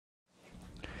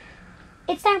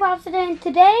It's Funko Pop today.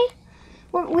 Today,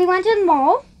 we went to the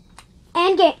mall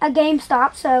and a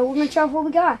GameStop, so we're going to show off what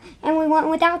we got. And we went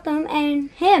without them and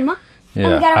him. Yeah,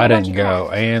 and we got I didn't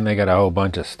go. And they got a whole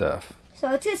bunch of stuff. So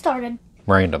let's get started.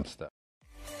 Random stuff.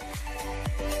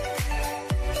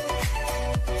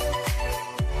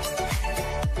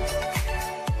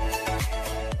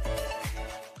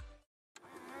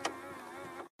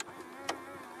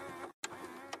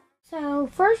 So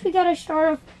first we got to start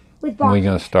off with box. What are we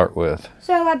going to start with?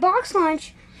 So at box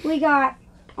lunch, we got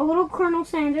a little Colonel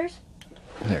Sanders.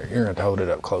 There, you're going to hold it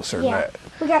up closer than that.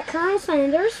 We got Colonel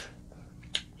Sanders.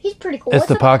 He's pretty cool. It's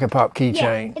the Pocket Pop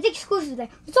keychain. Yeah, it's exclusive there.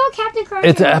 It's all Captain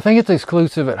Crunch. I think it's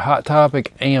exclusive at Hot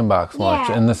Topic and Box Lunch,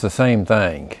 and it's the same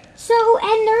thing. So,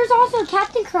 and there's also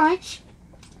Captain Crunch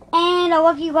and a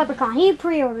Lucky Leprechaun. He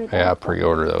pre-ordered them. Yeah, I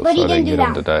pre-ordered those, But so he I didn't didn't get do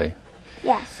them that. today.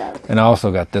 Yeah, so. And I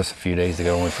also got this a few days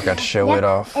ago and we forgot to show it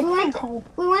off. We went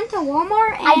to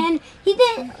Walmart and he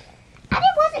didn't. I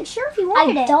wasn't sure if he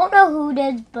wanted it. I don't know who it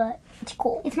is, but it's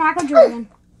cool. It's Michael Jordan.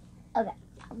 Okay.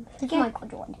 It's Michael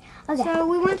Jordan. Okay. So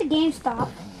we went to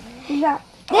GameStop. We got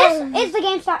this is the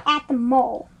GameStop at the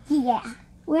mall. Yeah.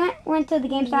 We went to the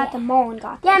GameStop at the mall and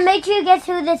got Yeah, this. make sure you guess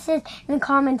who this is in the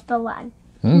comments below.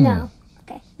 No.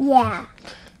 Okay. Yeah.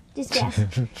 Just guess.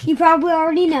 You probably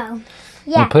already know.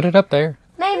 Yeah. We'll put it up there.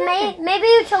 Maybe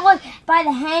you should look by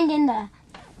the hand in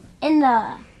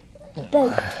the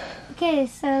boat. Okay,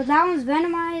 so that one's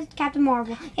Venomized Captain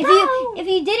Marvel. If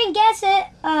you didn't guess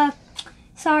it,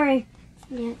 sorry.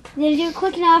 Yeah. Didn't do it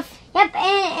quick enough. Yep,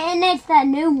 and it's the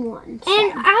new one. So.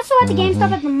 And also at the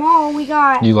GameStop at the mall, we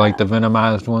got. You like the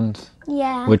Venomized ones?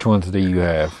 Yeah. Which ones do you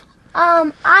have?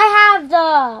 I have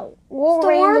the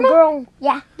Wolverine, Storm? the girl.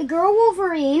 Yeah. the girl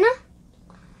Wolverine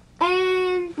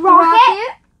and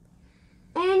Rocket.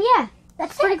 and yeah,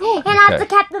 That's pretty cool. And I have the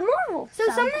Captain Marvel. so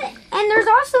and there's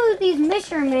also these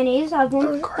mystery minis of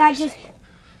them that just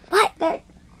that.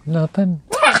 Nothing.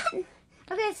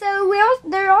 Okay, so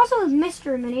there are also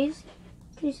mystery minis.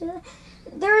 Can you see that?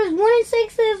 There's 1 in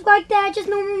 6s like that, just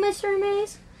normal mystery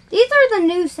minis. These are the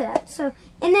new sets. So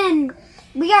and then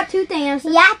we got 2 Thanos.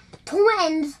 Yeah,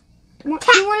 twins. 2 1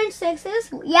 in 6s.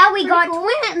 Yeah, we got cool.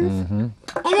 twins. Mm-hmm.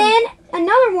 And then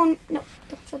another one. No,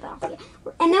 don't shut that off yet.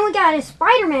 And then we got a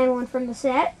Spider-Man one from the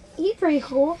set. He's pretty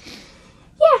cool.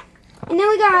 Yeah. And then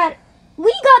we got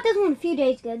this one a few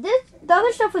days ago. The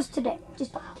other stuff was today.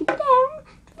 Just keep it down.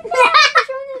 This one's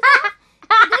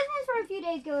from a few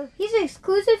days ago. He's an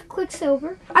exclusive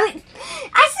Quicksilver. I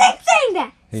said saying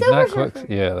that. He's Silver not quick.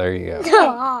 Surfer. Yeah, there you go.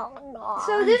 Oh, God.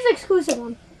 So this is an exclusive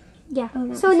one. Yeah.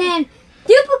 So then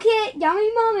duplicate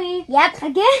Yummy Mummy. Yep.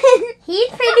 Again. He's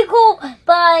pretty cool,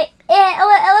 but it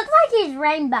looks like he's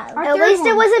rainbow. At least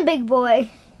it wasn't Big Boy.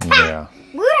 Yeah.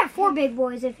 We would have 4 big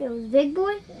boys if it was Big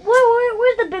Boy.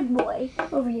 Where's the big boy?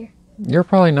 Over here. You're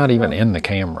probably not even in the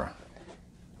camera.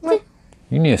 What?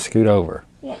 You need to scoot over.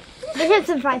 Bishop's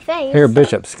in my face. Here,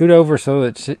 Bishop, scoot over so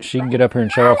that she can get up here and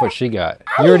show off what she got.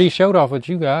 You already showed off what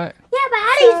you got. Yeah, but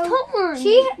Addie's taller.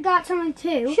 She got something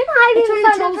too. Shouldn't I It's be from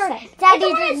the from troll her? set. Daddy's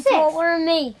It's one in taller than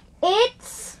me.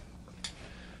 It's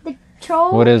the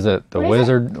troll. What is it? The What is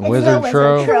wizard the wizard wizard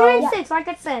troll? troll. 2 6, like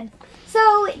I said. So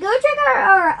go check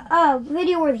our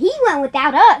video where he went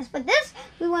without us, but this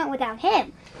we went without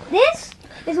him. This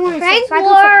is 1 in 6. Frank like I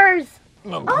said. Wars.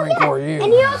 For you.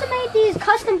 And he also made these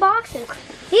custom boxes.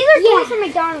 These are toys from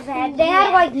McDonald's. They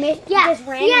had like Yeah, just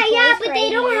random yeah, toys but for they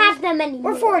 80 don't years. have them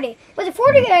anymore. Or 40. Was it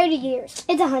 40 or 80 years?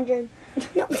 It's 100.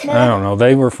 No. I don't know.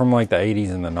 They were from like the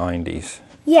 80s and the 90s.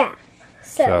 Yeah.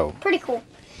 So. Pretty cool.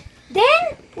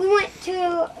 Then we went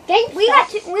to we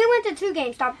went to 2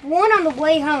 GameStop. One on the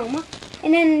way home,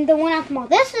 and then the one at the mall.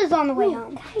 This is on the way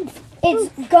home. It's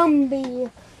Gumby.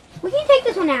 We can take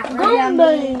this one out. Right?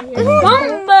 Gumby. This one's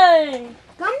Gumby.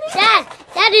 Gumby.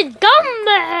 That is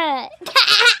Gumby.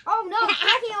 Oh no!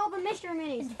 Cracking all the mystery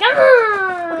minis.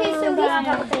 Gumby. Okay, so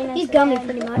he's Gummy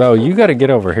pretty much. Bo, you got to get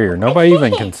over here. Nobody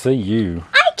even can see you.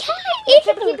 I can't. Keep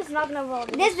it knocking over all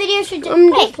this video should just.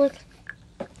 Hey, put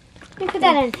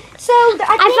that in. So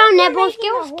I found they're Nebul's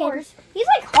making a skill horse. He's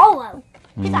like hollow.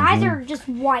 His eyes are just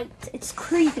white. It's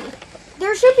creepy.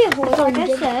 There should be a horse, like I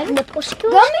said.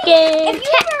 Gumby. If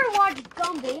you ever watch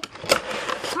Gumby,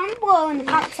 comment below in the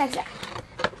comment section.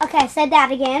 Okay, I said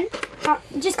that again.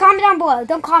 Just comment down below.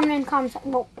 Don't comment in the comment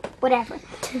section. Well, whatever.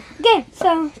 Okay,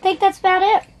 so I think that's about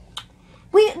it.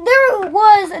 There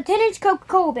was a 10-inch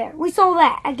Coca-Cola bear. We saw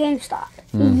that at GameStop.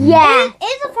 Yeah.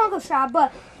 It's a Funko shop,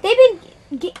 but they've been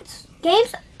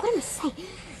GameStop. What am I saying?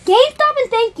 GameStop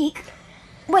and Thank Geek.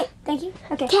 Wait, thank you.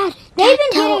 Okay. Dad, They've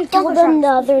been getting tell Funko them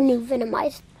shops. the other new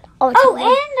Venomized. Oh, and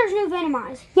there's new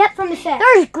Venomized. Yep. From the set.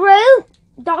 There's Groot.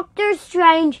 Doctor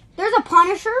Strange. There's a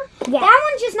Punisher. Yeah. That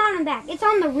one's just not on the back. It's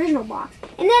on the original box.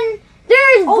 And then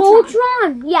There's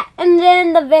Ultron. Voltron. Yeah, and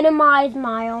then the Venomized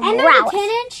Miles and there's a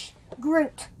 10-inch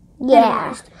Groot.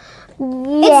 Yeah. Venomized.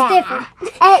 Yeah. It's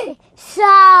different.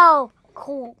 So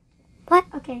cool. What?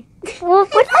 Okay.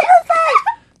 What was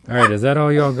that? All right, is that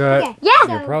all y'all got? Okay. Yeah.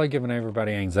 You're probably giving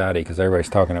everybody anxiety because everybody's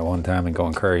talking at one time and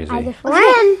going crazy. I just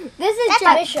ran. This is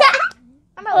That's just.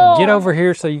 Get over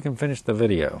here so you can finish the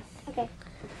video.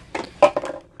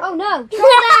 Oh no! Slow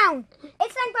down.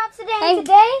 It's Stank Pops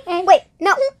today. Wait,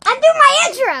 no. Undo my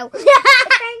intro.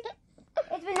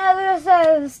 It's been another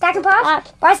episode of Stack and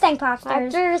Pops by Stank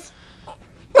Popsters.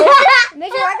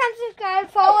 Make sure to like and subscribe.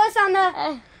 Follow us on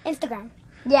the Instagram.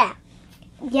 Yeah.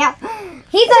 Yep.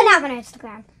 He doesn't have an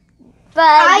Instagram. But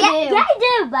I do. Yeah, I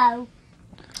do, Bo.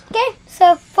 Okay,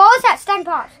 so follow us at Stank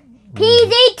Pops.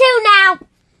 PZ2 now.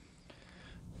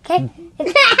 Okay.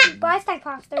 Bye, Stank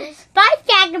Popsters. Bye,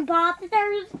 Stack and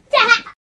Popsters.